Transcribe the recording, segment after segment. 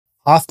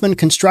Hoffman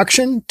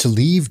Construction to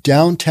leave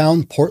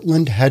downtown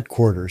Portland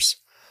headquarters.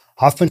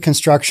 Hoffman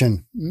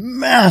Construction,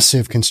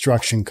 massive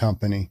construction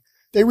company.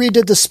 They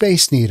redid the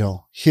Space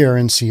Needle here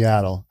in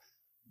Seattle.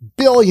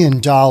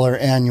 Billion-dollar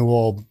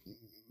annual,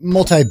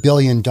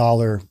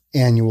 multi-billion-dollar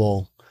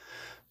annual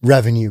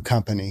revenue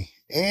company.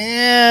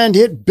 And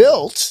it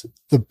built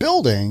the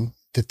building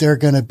that they're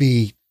going to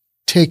be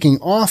taking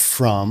off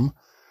from.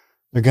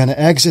 They're going to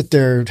exit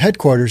their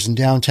headquarters in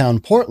downtown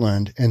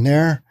Portland,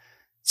 and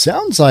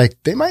sounds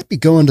like they might be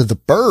going to the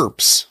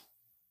burbs.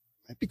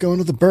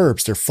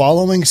 They're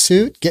following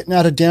suit, getting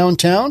out of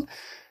downtown,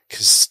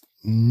 because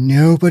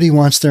nobody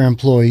wants their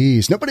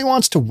employees. Nobody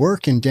wants to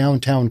work in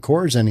downtown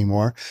cores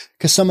anymore,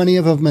 because so many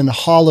of them have been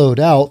hollowed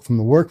out from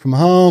the work from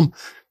home.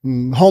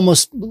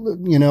 Homeless,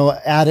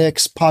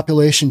 addicts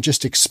population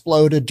just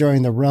exploded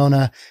during the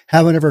Rona.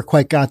 Haven't ever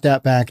quite got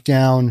that back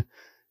down.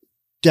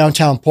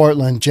 Downtown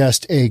Portland,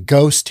 just a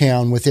ghost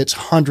town with its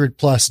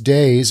 100+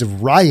 days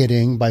of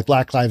rioting by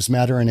Black Lives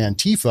Matter and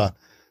Antifa.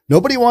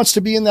 Nobody wants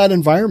to be in that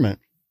environment.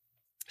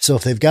 So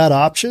if they've got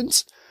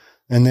options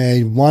and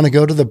they want to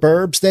go to the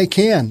burbs, they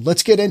can.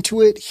 Let's get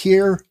into it.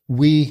 Here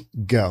we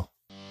go.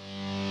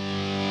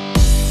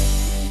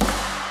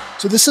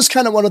 So this is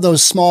kind of one of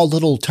those small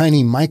little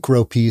tiny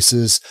micro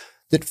pieces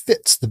that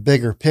fits the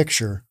bigger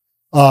picture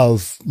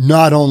of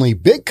not only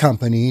big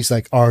companies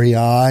like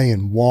REI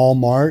and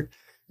Walmart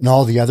and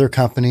all the other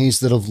companies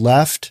that have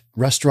left,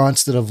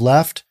 restaurants that have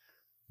left,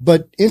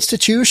 but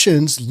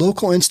institutions,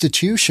 local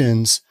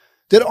institutions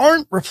that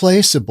aren't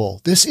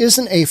replaceable. This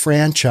isn't a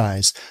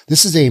franchise.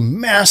 This is a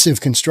massive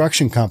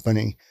construction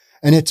company,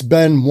 and it's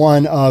been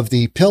one of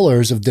the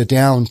pillars of the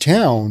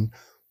downtown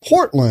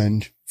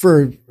Portland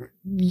for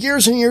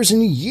years and years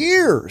and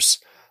years.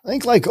 I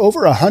think like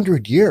over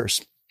 100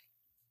 years.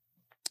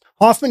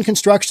 Hoffman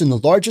Construction, the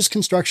largest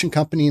construction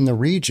company in the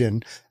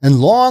region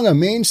and long a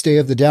mainstay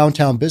of the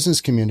downtown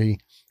business community,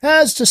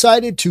 has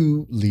decided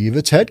to leave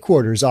its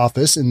headquarters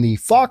office in the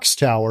Fox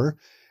Tower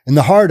in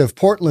the heart of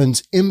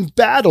Portland's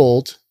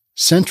embattled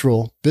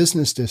central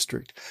business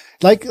district.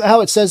 Like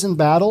how it says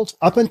embattled,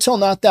 up until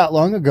not that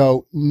long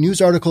ago,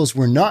 news articles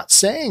were not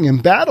saying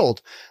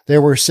embattled. They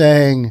were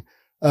saying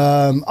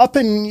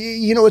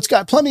it's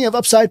got plenty of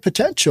upside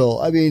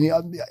potential. I mean,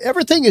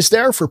 everything is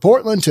there for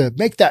Portland to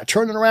make that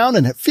turn around,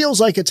 and it feels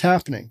like it's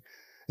happening.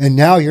 And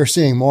now you're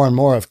seeing more and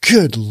more of,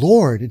 good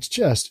Lord, it's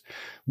just,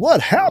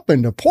 what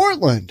happened to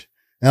Portland?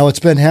 Now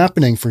it's been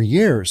happening for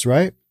years,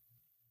 right?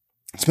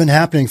 It's been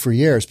happening for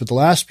years, but the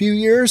last few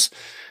years,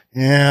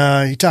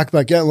 you talk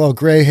about getting a little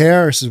gray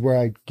hair. This is where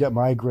I get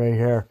my gray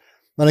hair.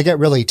 When I get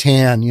really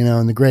tan,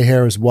 and the gray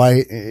hair is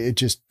white, it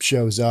just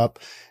shows up.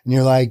 And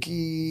you're like,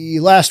 the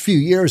last few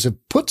years have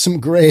put some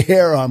gray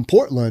hair on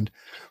Portland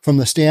from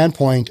the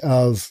standpoint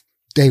of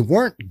they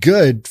weren't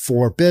good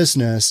for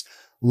business.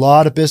 A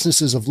lot of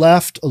businesses have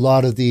left. A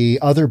lot of the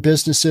other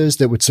businesses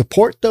that would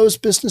support those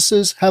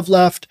businesses have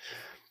left.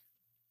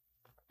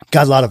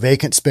 Got a lot of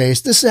vacant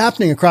space. This is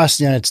happening across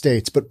the United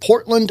States, but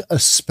Portland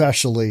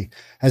especially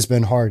has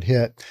been hard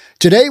hit.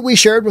 Today, we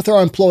shared with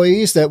our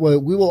employees that we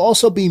will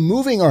also be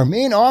moving our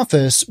main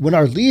office when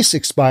our lease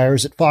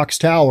expires at Fox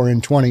Tower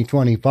in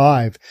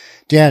 2025.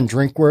 Dan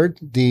Drinkword,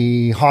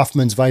 the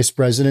Hoffman's vice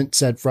president,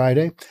 said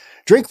Friday.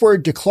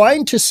 Drinkword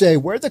declined to say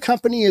where the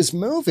company is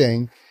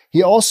moving.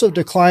 He also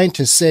declined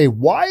to say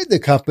why the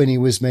company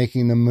was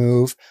making the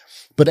move,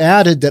 but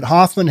added that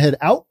Hoffman had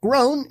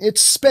outgrown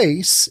its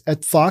space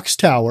at Fox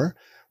Tower,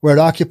 where it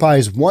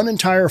occupies one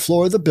entire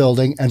floor of the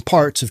building and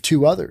parts of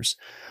two others.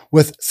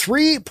 With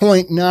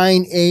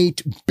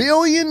 $3.98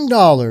 billion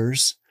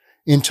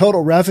in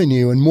total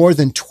revenue and more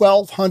than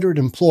 1,200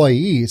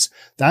 employees,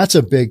 that's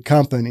a big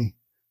company,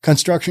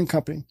 construction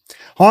company.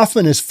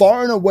 Hoffman is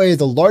far and away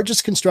the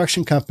largest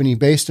construction company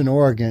based in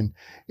Oregon.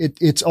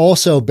 It's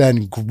also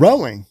been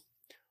growing.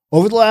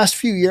 Over the last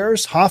few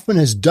years, Hoffman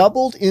has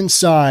doubled in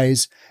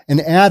size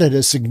and added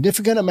a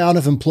significant amount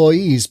of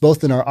employees,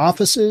 both in our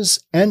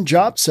offices and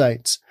job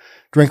sites.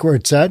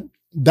 Drinkword said,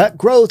 that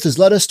growth has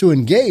led us to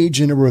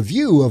engage in a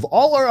review of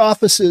all our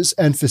offices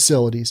and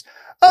facilities.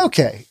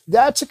 Okay,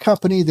 that's a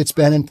company that's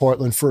been in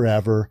Portland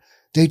forever.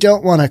 They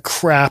don't want to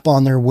crap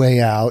on their way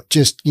out,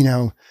 just,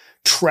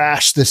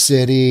 trash the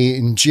city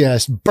and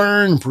just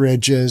burn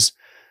bridges.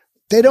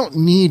 They don't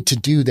need to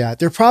do that.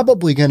 They're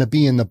probably going to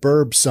be in the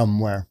burbs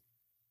somewhere.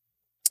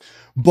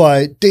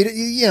 But they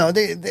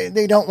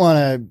don't want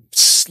to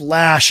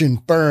slash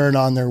and burn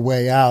on their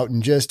way out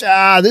and just,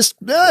 this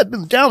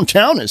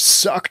downtown has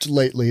sucked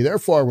lately.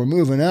 Therefore, we're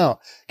moving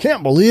out.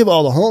 Can't believe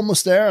all the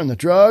homeless there and the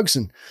drugs,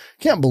 and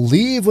can't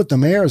believe what the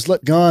mayor has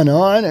let gone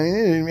on. I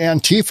mean,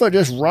 Antifa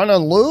just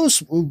running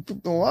loose.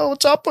 Well,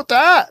 what's up with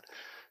that?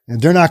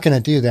 And they're not going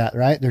to do that,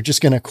 right? They're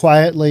just going to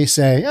quietly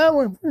say,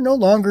 we're no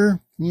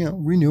longer,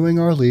 renewing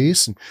our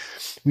lease. And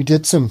we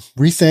did some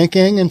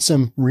rethinking and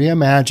some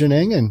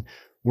reimagining, and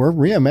we're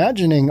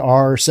reimagining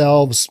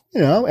ourselves,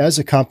 as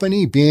a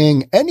company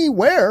being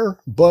anywhere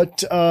but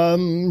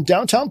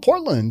downtown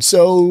Portland.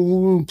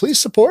 So please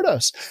support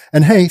us.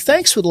 And hey,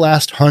 thanks for the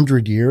last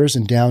 100 years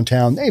in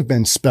downtown. They've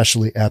been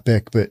especially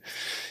epic, but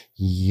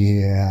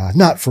Yeah,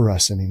 not for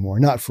us anymore.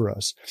 Not for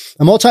us.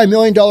 A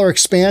multi-million-dollar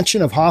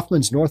expansion of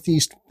Hoffman's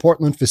Northeast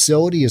Portland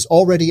facility is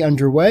already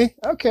underway.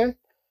 Okay.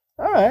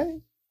 All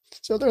right.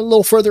 So they're a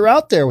little further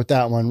out there with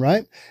that one,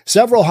 right?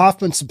 Several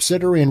Hoffman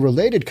subsidiary and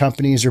related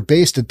companies are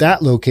based at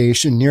that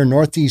location near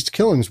Northeast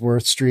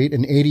Killingsworth Street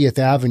and 80th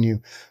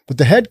Avenue, but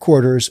the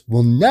headquarters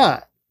will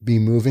not be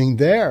moving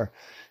there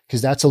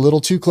because that's a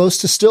little too close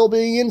to still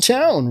being in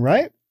town,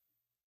 right?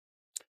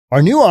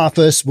 Our new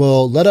office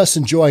will let us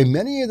enjoy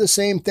many of the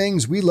same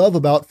things we love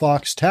about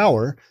Fox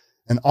Tower,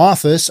 an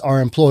office our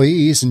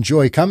employees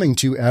enjoy coming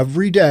to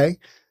every day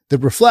that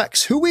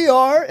reflects who we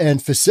are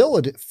and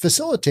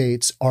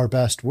facilitates our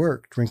best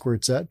work,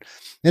 Drinkword said.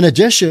 In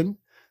addition,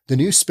 the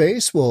new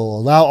space will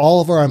allow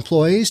all of our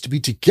employees to be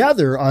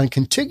together on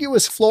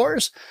contiguous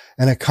floors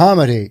and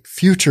accommodate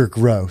future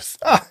growth.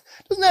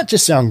 Doesn't that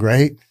just sound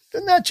great?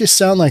 Doesn't that just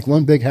sound like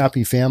one big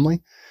happy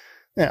family?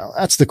 You know,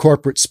 that's the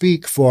corporate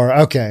speak for,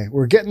 okay,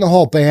 we're getting the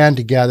whole band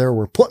together.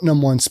 We're putting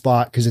them one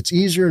spot because it's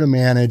easier to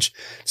manage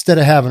instead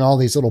of having all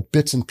these little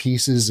bits and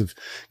pieces of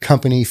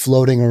company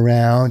floating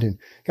around, and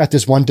got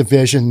this one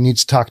division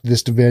needs to talk to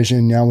this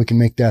division. Now we can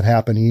make that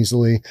happen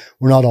easily.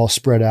 We're not all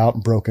spread out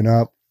and broken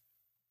up.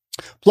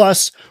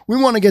 Plus,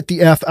 we want to get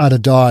the F out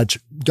of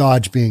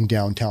Dodge being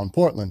downtown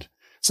Portland.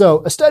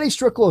 So a steady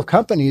trickle of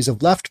companies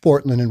have left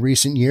Portland in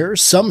recent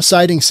years, some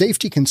citing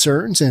safety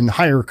concerns and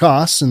higher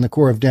costs in the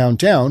core of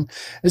downtown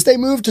as they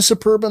move to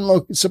suburban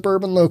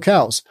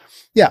locales.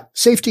 Yeah,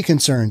 safety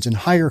concerns and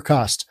higher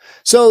costs.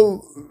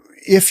 So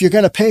if you're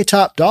going to pay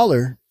top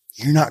dollar,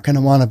 you're not going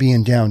to want to be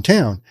in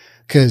downtown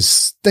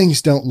because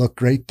things don't look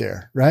great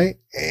there, right?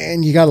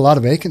 And you got a lot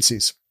of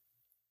vacancies.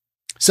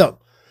 So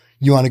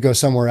you want to go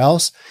somewhere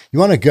else? You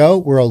want to go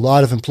where a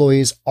lot of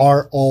employees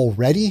are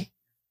already?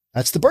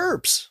 That's the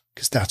burbs,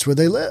 because that's where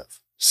they live.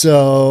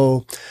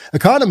 So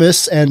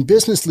economists and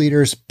business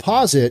leaders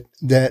posit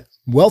that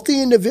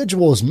wealthy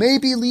individuals may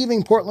be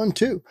leaving Portland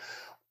too.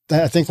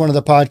 I think one of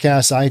the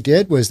podcasts I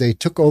did was they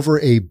took over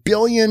 $1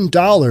 billion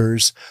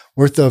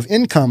worth of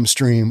income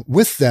stream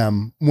with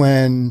them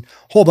when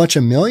a whole bunch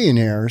of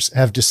millionaires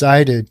have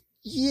decided,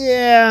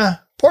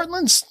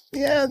 Portland's,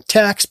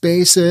 tax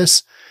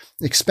basis,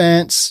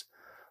 expense,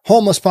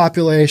 homeless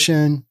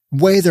population,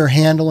 way they're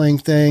handling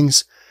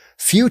things,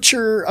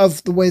 future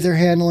of the way they're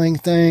handling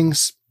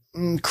things,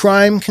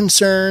 crime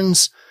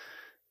concerns,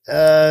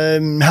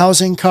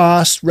 housing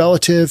costs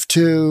relative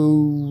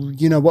to,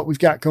 what we've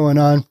got going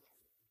on.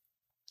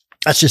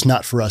 That's just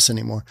not for us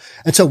anymore.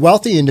 And so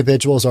wealthy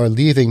individuals are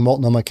leaving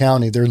Multnomah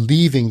County. They're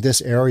leaving this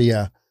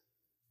area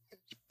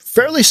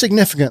fairly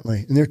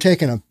significantly, and they're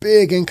taking a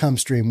big income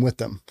stream with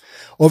them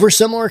over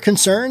similar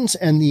concerns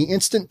and the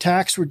instant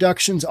tax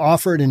reductions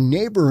offered in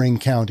neighboring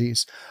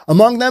counties.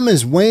 Among them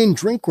is Wayne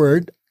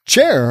Drinkword,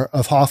 chair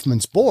of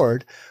Hoffman's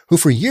board, who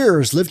for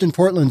years lived in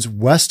Portland's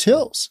West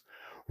Hills.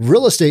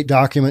 Real estate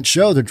documents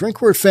show the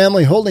Drinkword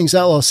Family Holdings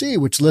LLC,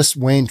 which lists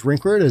Wayne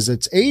Drinkword as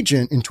its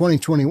agent in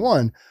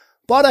 2021,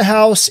 bought a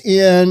house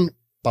in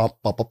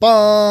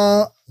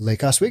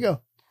Lake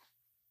Oswego.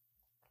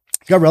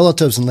 Got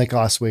relatives in Lake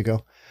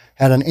Oswego.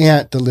 Had an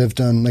aunt that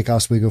lived on Lake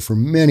Oswego for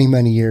many,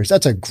 many years.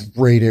 That's a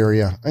great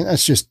area. And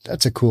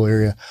that's a cool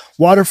area.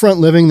 Waterfront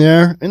living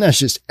there. And that's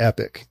just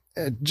epic.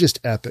 Just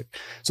epic.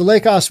 So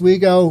Lake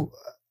Oswego,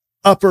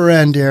 upper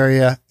end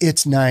area.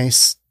 It's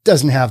nice.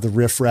 Doesn't have the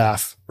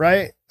riffraff,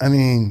 right? I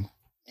mean,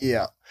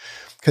 yeah.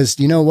 Because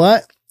you know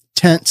what?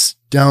 Tents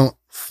don't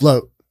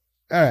float.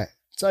 All right.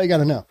 That's all you got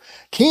to know.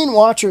 Keen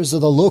watchers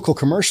of the local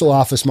commercial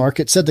office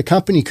market said the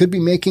company could be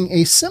making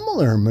a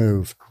similar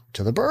move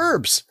to the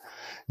burbs.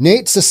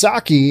 Nate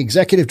Sasaki,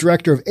 executive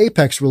director of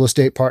Apex Real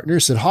Estate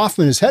Partners, said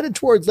Hoffman is headed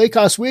toward Lake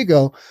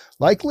Oswego,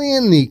 likely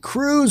in the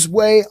Cruise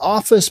Way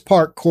Office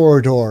Park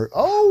corridor.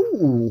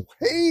 Oh,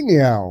 hey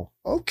now.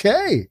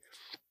 Okay.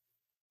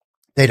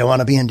 They don't want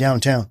to be in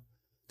downtown.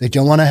 They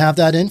don't want to have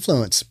that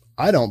influence.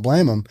 I don't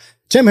blame them.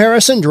 Tim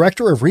Harrison,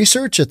 director of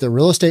research at the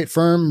real estate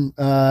firm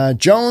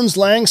Jones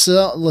Lang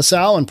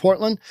LaSalle in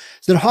Portland,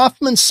 said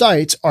Hoffman's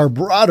sites are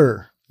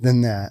broader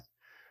than that.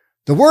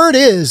 The word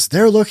is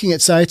they're looking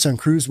at sites on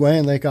Cruise Way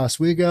and Lake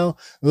Oswego.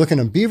 They're looking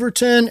at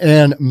Beaverton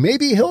and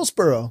maybe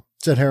Hillsborough,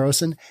 said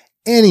Harrison,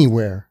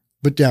 anywhere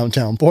but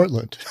downtown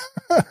Portland.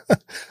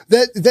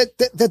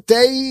 that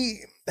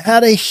they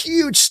had a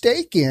huge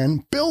stake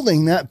in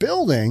building that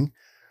building,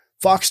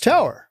 Fox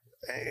Tower.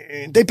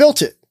 They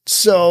built it.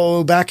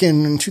 So back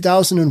in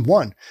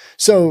 2001.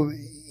 So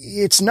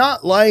it's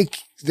not like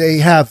they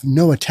have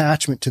no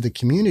attachment to the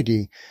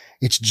community.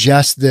 It's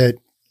just that,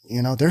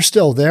 they're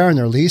still there and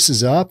their lease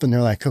is up and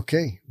they're like,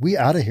 okay, we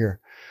out of here.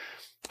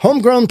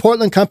 Homegrown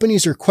Portland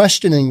companies are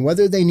questioning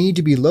whether they need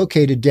to be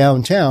located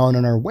downtown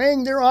and are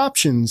weighing their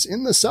options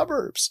in the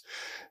suburbs.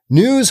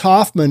 News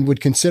Hoffman would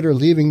consider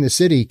leaving the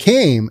city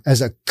came as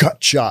a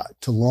gut shot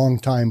to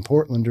longtime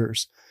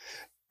Portlanders.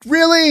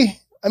 Really?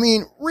 I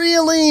mean,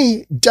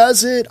 really?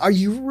 Does it? Are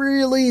you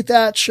really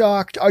that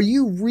shocked? Are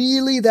you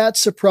really that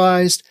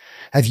surprised?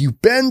 Have you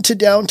been to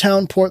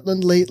downtown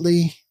Portland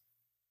lately?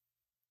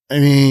 I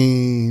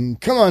mean,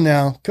 come on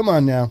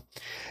now.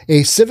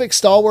 A civic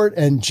stalwart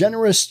and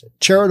generous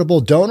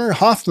charitable donor,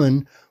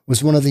 Hoffman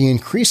was one of the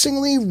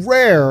increasingly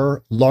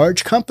rare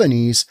large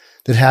companies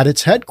that had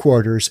its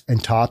headquarters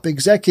and top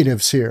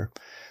executives here.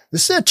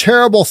 This is a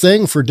terrible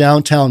thing for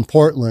downtown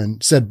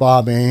Portland, said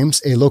Bob Ames,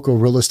 a local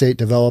real estate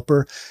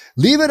developer.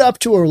 Leave it up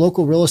to a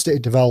local real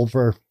estate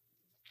developer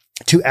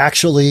to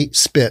actually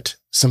spit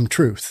some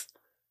truth.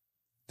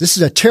 This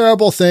is a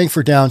terrible thing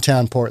for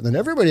downtown Portland.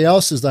 Everybody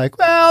else is like,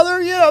 well,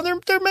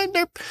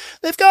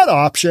 they've got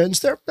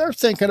options. They're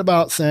thinking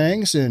about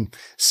things, and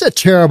it's a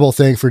terrible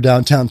thing for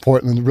downtown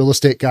Portland. The real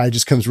estate guy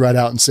just comes right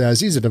out and says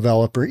he's a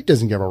developer. He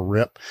doesn't give a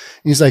rip.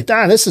 He's like,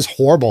 this is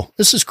horrible.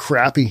 This is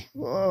crappy.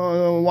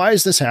 Why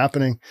is this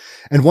happening?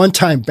 And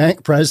one-time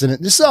bank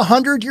president. This is a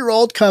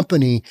 100-year-old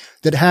company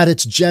that had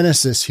its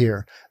genesis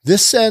here.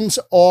 This sends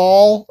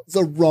all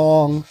the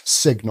wrong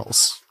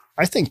signals.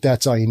 I think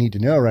that's all you need to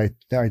know right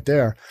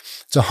there.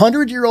 It's a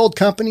 100-year-old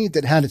company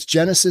that had its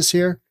genesis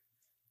here.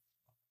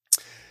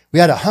 We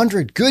had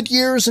 100 good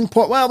years in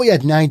Portland. Well, we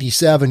had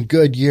 97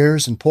 good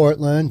years in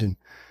Portland. And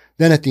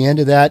then at the end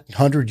of that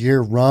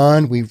 100-year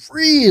run, we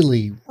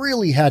really,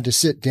 really had to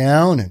sit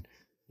down and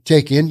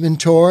take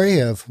inventory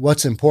of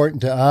what's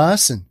important to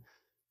us. And,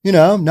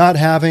 not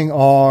having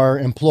our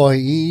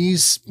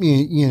employees,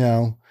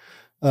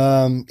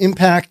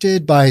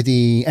 impacted by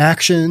the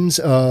actions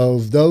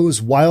of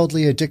those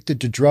wildly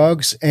addicted to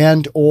drugs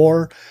and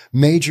or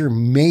major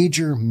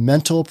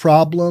mental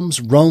problems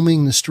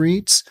roaming the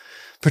streets,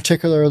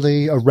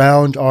 particularly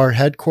around our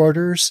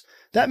headquarters.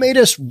 That made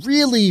us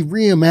really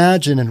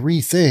reimagine and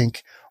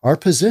rethink our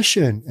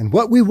position and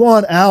what we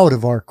want out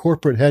of our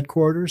corporate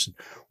headquarters,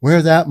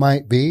 where that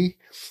might be.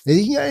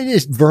 They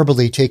just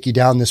verbally take you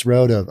down this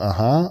road of,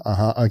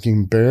 I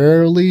can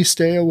barely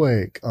stay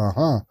awake.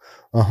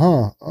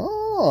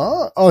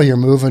 Oh, you're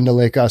moving to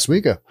Lake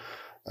Oswego.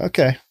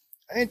 Okay.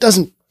 This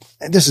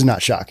is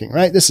not shocking,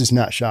 right? This is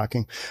not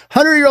shocking.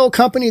 100-year-old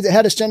company that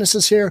had its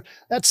genesis here,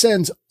 that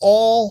sends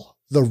all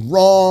the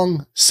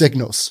wrong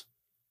signals.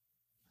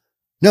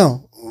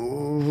 No,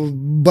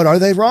 but are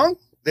they wrong?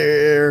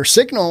 They're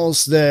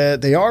signals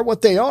that they are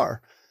what they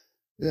are.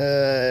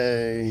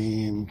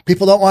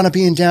 People don't want to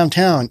be in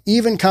downtown.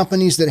 Even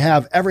companies that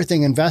have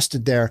everything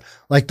invested there,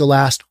 like the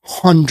last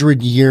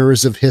 100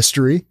 years of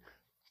history.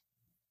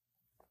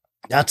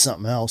 That's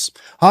something else.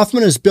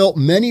 Hoffman has built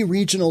many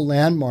regional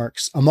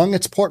landmarks. Among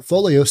its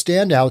portfolio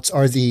standouts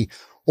are the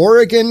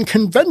Oregon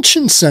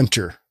Convention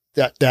Center.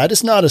 That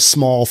is not a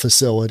small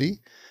facility.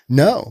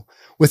 No,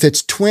 with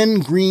its twin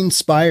green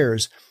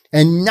spires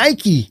and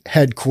Nike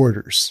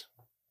headquarters.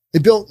 They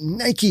built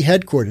Nike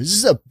headquarters. This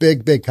is a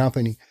big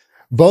company.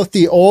 Both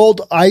the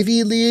old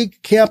Ivy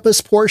League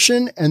campus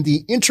portion and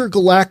the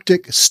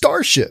intergalactic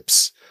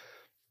starships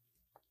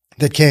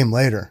that came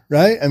later,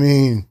 right? I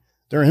mean,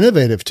 they're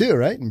innovative too,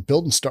 right? And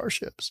building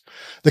starships.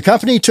 The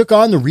company took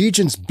on the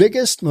region's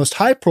biggest, most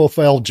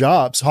high-profile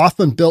jobs.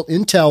 Hoffman built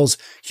Intel's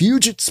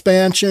huge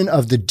expansion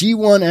of the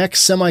D1X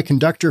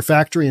semiconductor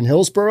factory in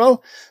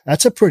Hillsboro.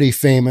 That's a pretty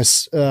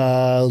famous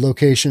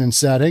location and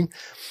setting.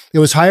 It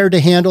was hired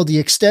to handle the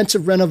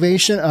extensive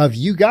renovation of,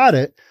 you got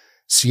it,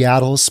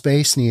 Seattle's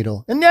Space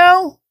Needle. And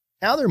now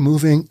they're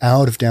moving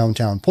out of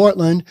downtown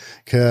Portland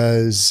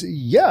because,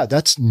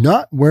 that's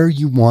not where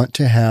you want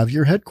to have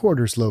your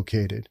headquarters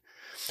located.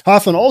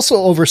 Hoffman also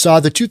oversaw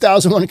the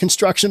 2001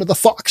 construction of the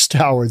Fox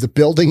Tower, the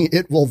building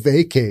it will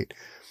vacate.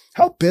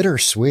 How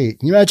bittersweet.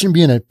 Can you imagine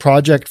being a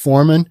project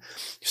foreman,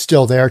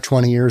 still there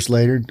 20 years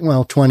later?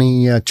 Well,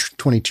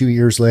 22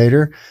 years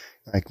later.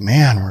 Like,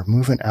 man, we're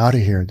moving out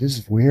of here. This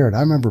is weird. I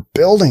remember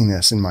building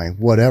this in my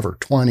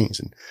 20s,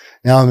 and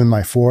now I'm in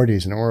my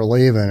 40s and we're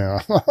leaving.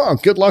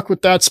 Good luck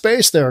with that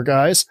space there,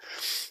 guys.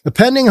 The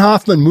pending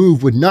Hoffman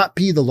move would not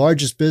be the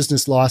largest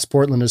business loss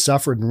Portland has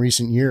suffered in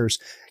recent years.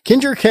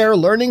 KinderCare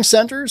Learning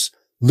Centers,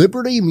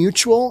 Liberty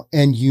Mutual,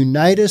 and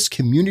Unitas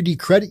Community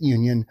Credit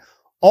Union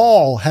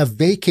all have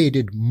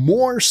vacated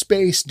more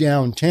space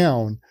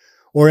downtown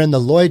or in the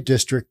Lloyd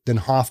district than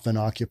Hoffman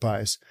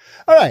occupies.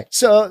 All right,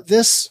 so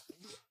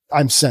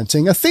I'm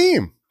sensing a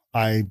theme.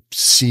 I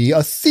see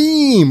a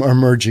theme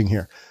emerging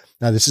here.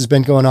 Now, this has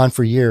been going on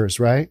for years,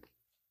 right?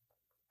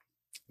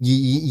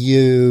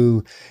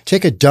 You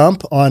take a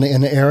dump on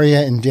an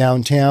area in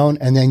downtown,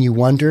 and then you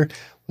wonder,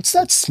 what's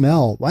that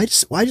smell? Why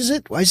does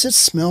it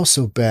smell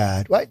so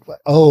bad?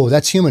 Oh,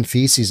 that's human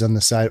feces on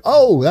the side.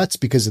 Oh, that's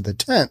because of the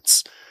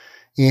tents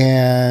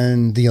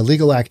and the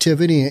illegal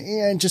activity,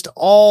 and just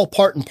all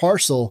part and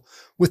parcel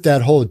with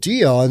that whole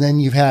deal. And then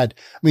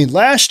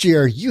last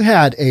year you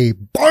had a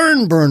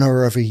barn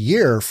burner of a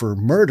year for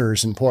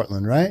murders in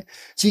Portland, right?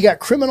 So you got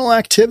criminal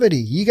activity.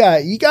 You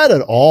got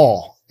it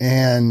all.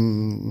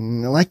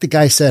 And like the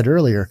guy said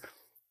earlier,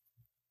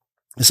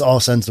 this all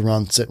sends the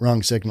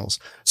wrong signals.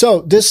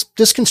 So this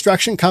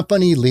construction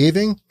company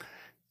leaving,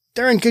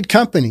 they're in good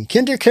company.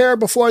 KinderCare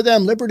before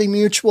them, Liberty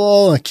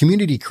Mutual, a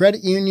community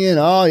credit union.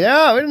 Oh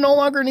yeah, we no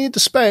longer need the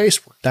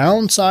space. We're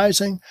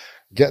downsizing.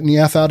 Getting the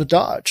F out of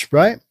Dodge,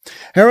 right?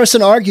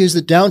 Harrison argues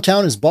that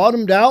downtown is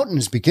bottomed out and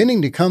is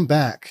beginning to come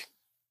back.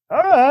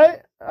 All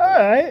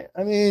right.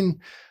 I mean,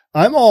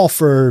 I'm all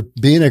for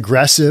being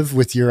aggressive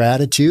with your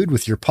attitude,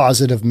 with your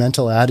positive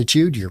mental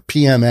attitude, your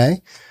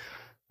PMA.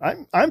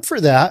 I'm for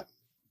that.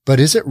 But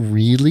is it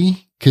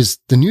really? Because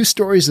the news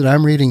stories that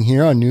I'm reading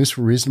here on News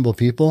for Reasonable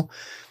People,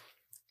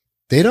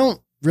 they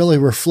don't really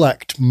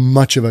reflect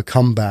much of a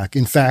comeback.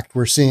 In fact,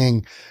 we're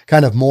seeing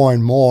kind of more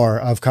and more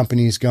of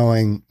companies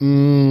going,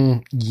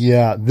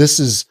 yeah, this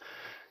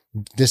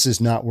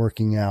is not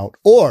working out.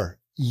 Or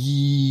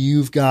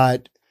you've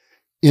got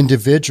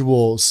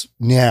individuals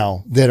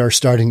now that are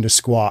starting to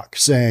squawk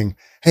saying,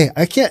 hey,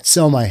 I can't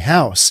sell my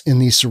house in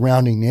these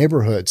surrounding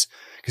neighborhoods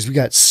because we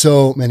got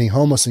so many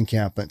homeless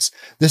encampments.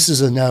 This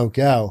is a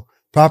no-go.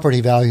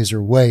 Property values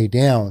are way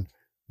down.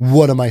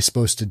 What am I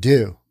supposed to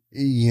do?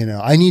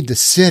 I need the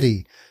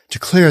city to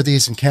clear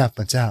these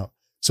encampments out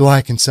so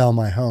I can sell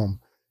my home.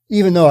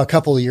 Even though a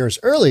couple of years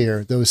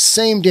earlier, those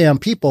same damn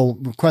people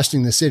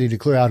requesting the city to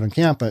clear out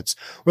encampments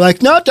were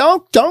like, no,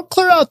 don't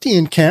clear out the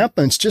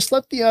encampments. Just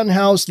let the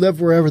unhoused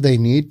live wherever they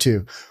need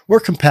to. We're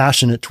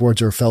compassionate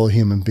towards our fellow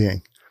human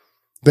being.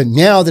 But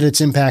now that it's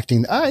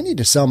impacting, I need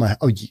to sell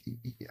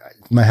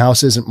my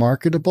house isn't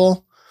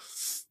marketable.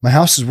 My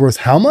house is worth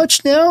how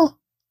much now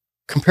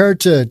compared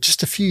to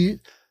just a few?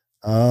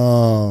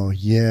 Oh,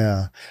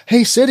 yeah.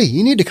 Hey, city,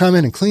 you need to come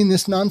in and clean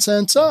this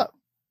nonsense up.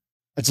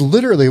 That's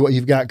literally what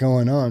you've got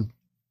going on.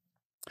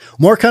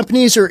 More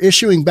companies are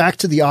issuing back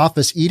to the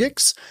office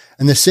edicts,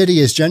 and the city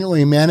is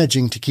generally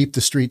managing to keep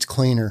the streets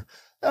cleaner.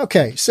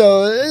 Okay,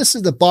 so this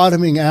is the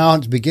bottoming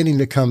out, beginning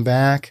to come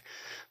back.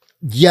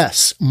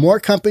 Yes, more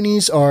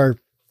companies are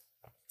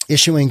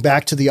issuing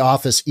back to the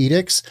office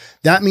edicts.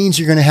 That means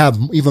you're going to have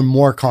even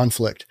more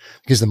conflict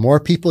because the more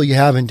people you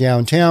have in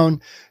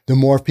downtown, the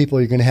more people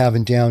you're going to have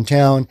in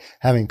downtown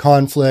having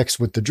conflicts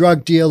with the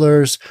drug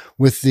dealers,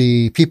 with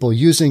the people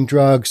using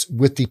drugs,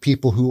 with the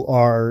people who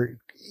are,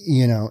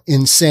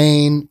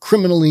 insane,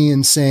 criminally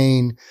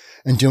insane,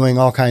 and doing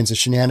all kinds of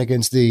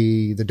shenanigans.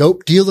 The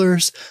dope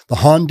dealers, the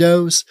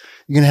hondos,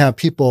 you're going to have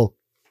people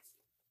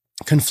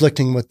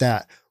conflicting with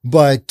that.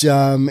 But,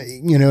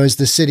 is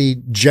the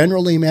city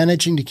generally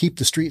managing to keep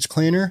the streets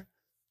cleaner?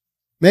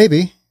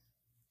 Maybe,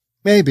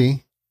 but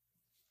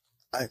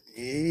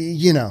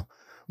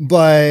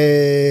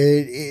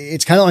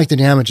it's kind of like the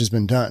damage has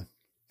been done.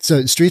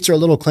 So the streets are a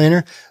little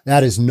cleaner.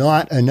 That is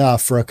not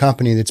enough for a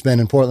company that's been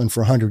in Portland for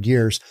 100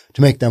 years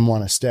to make them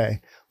want to stay.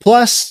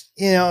 Plus,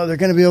 they're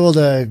going to be able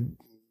to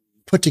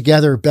put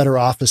together better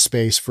office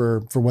space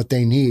for what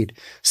they need.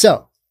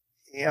 So,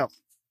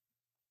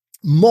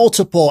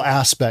 multiple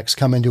aspects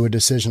come into a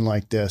decision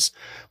like this.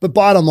 But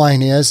bottom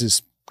line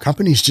is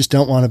companies just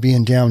don't want to be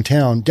in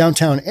downtown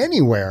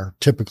anywhere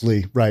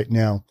typically right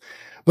now.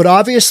 But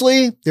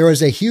obviously there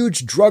is a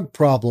huge drug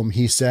problem,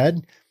 he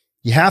said.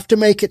 You have to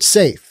make it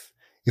safe.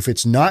 If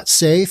it's not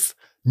safe,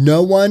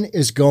 no one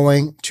is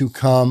going to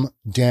come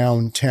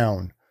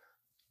downtown.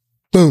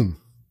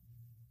 Boom.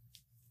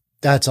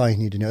 That's all you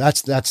need to know.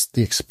 That's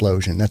the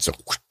explosion. That's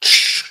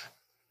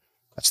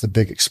the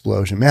big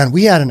explosion. Man,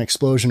 we had an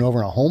explosion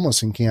over a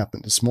homeless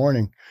encampment this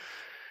morning.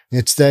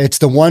 It's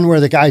the one where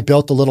the guy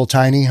built a little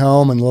tiny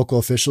home and local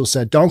officials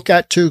said, don't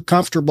get too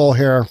comfortable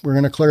here. We're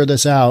going to clear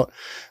this out.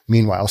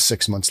 Meanwhile,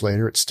 6 months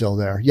later, it's still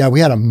there. Yeah,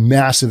 we had a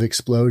massive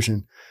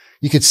explosion.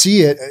 You could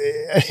see it.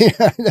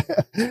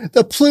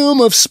 The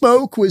plume of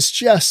smoke was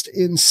just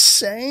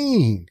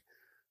insane.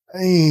 I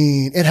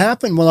mean, it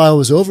happened while I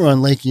was over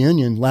on Lake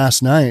Union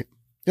last night.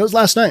 It was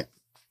last night.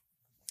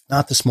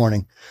 Not this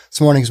morning.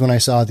 This morning is when I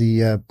saw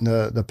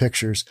the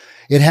pictures.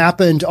 It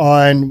happened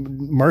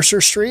on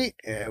Mercer Street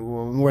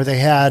where they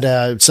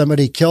had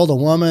somebody killed a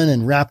woman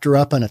and wrapped her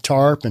up in a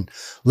tarp and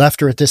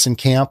left her at this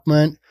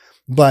encampment.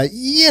 But,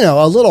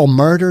 a little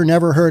murder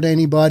never hurt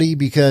anybody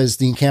because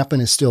the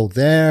encampment is still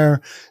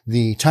there.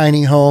 The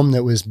tiny home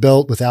that was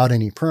built without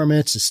any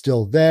permits is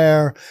still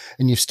there.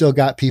 And you've still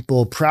got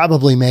people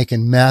probably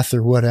making meth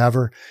or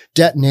whatever,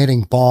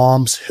 detonating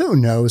bombs. Who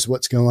knows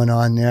what's going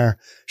on there?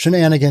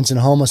 Shenanigans in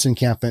homeless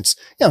encampments.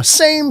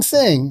 Same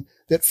thing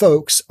that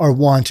folks are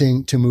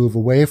wanting to move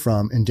away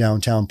from in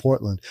downtown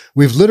Portland.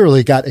 We've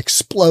literally got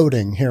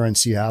exploding here in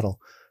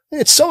Seattle.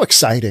 It's so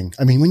exciting.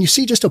 I mean, when you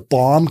see just a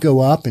bomb go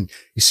up and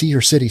you see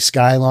your city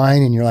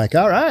skyline and you're like,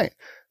 all right,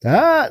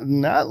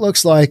 that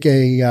looks like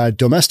a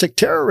domestic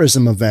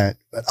terrorism event.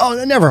 But,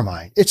 never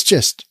mind. It's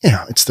just,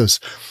 it's those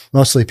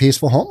mostly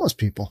peaceful homeless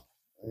people.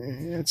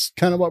 It's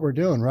kind of what we're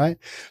doing, right?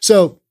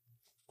 So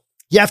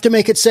you have to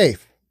make it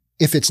safe.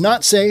 If it's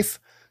not safe,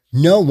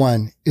 no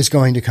one is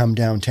going to come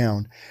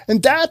downtown.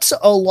 And that's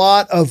a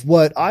lot of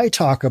what I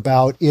talk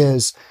about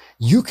is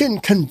you can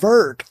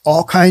convert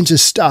all kinds of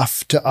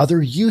stuff to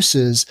other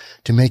uses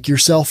to make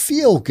yourself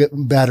feel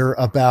better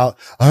about,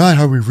 all right,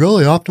 are we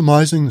really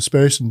optimizing the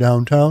space in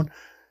downtown?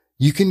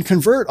 You can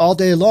convert all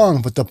day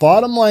long, but the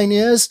bottom line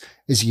is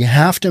you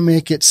have to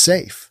make it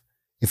safe.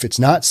 If it's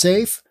not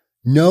safe,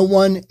 no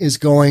one is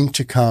going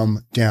to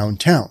come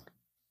downtown.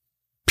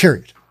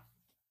 Period.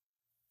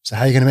 So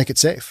how are you going to make it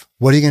safe?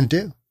 What are you going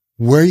to do?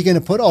 Where are you going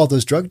to put all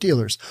those drug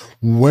dealers?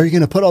 Where are you going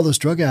to put all those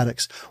drug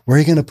addicts? Where are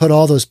you going to put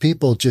all those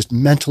people just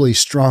mentally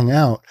strung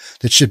out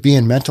that should be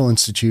in mental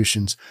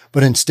institutions,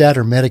 but instead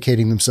are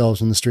medicating themselves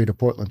in the street of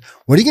Portland?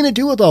 What are you going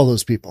to do with all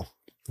those people?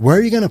 Where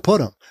are you going to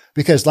put them?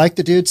 Because like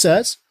the dude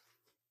says,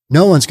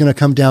 no one's going to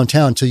come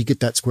downtown until you get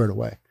that squared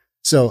away.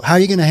 So how are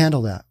you going to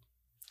handle that?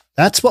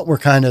 That's what we're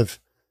kind of,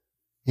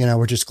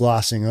 we're just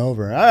glossing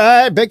over. All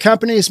right, big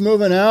companies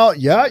moving out.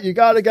 Yeah, you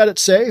got to get it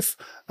safe.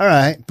 All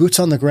right, boots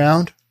on the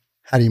ground.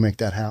 How do you make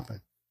that happen?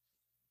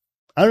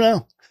 I don't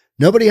know.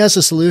 Nobody has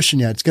a solution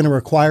yet. It's going to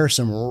require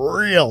some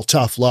real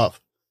tough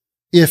love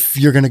if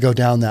you're going to go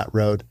down that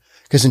road.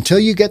 Because until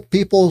you get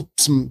people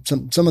some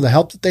of the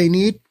help that they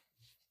need,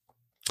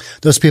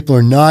 those people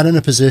are not in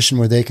a position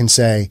where they can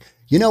say,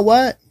 you know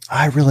what?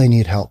 I really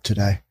need help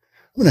today.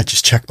 I'm going to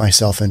just check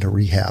myself into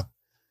rehab.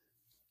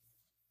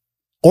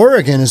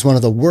 Oregon is one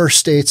of the worst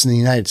states in the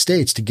United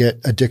States to get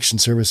addiction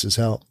services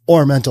help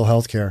or mental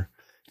health care.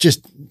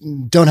 Just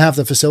don't have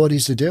the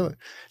facilities to do it.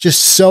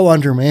 Just so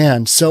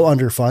undermanned, so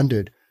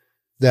underfunded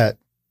that,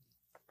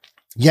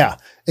 yeah,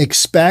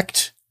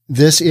 expect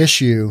this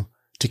issue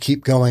to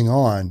keep going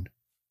on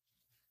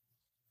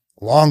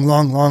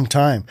long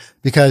time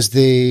because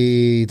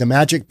the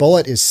magic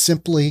bullet is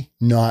simply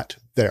not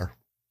there.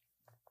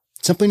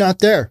 Simply not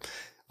there.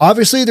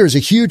 Obviously, there's a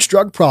huge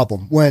drug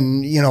problem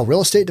when,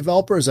 real estate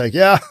developers like,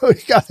 yeah, we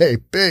got a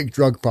big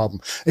drug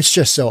problem. It's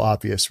just so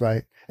obvious,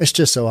 right? It's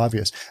just so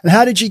obvious. And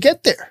how did you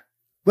get there?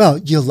 Well,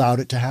 you allowed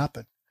it to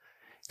happen.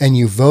 And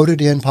you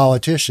voted in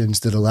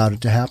politicians that allowed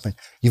it to happen.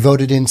 You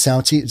voted in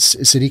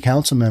city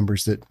council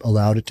members that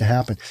allowed it to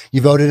happen.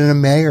 You voted in a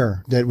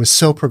mayor that was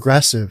so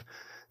progressive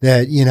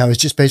that, is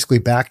just basically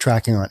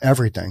backtracking on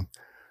everything.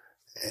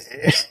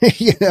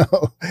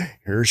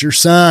 Here's your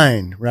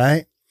sign,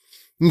 right?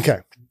 Okay.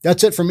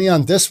 That's it for me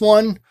on this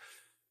one.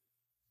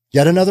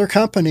 Yet another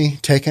company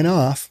taken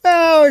off.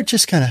 Oh, we're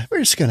just going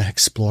to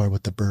explore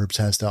what the burbs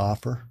has to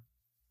offer.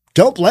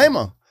 Don't blame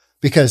them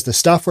because the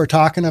stuff we're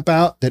talking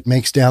about that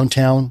makes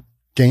downtown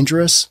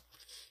dangerous,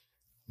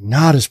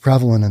 not as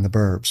prevalent in the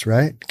burbs,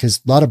 right?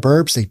 Because a lot of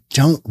burbs, they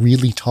don't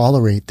really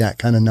tolerate that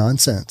kind of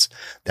nonsense.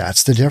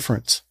 That's the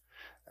difference.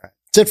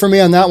 That's it for me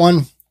on that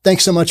one.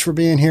 Thanks so much for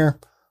being here.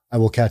 I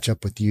will catch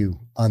up with you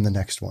on the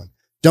next one.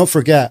 Don't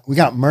forget, we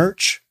got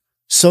merch.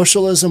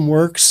 Socialism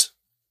works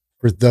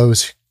for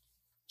those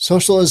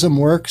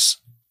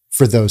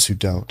who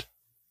don't.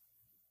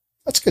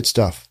 That's good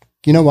stuff.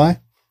 You know why?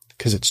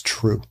 Because it's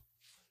true.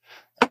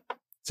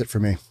 That's it for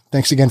me.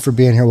 Thanks again for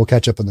being here. We'll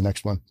catch up on the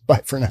next one.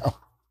 Bye for now.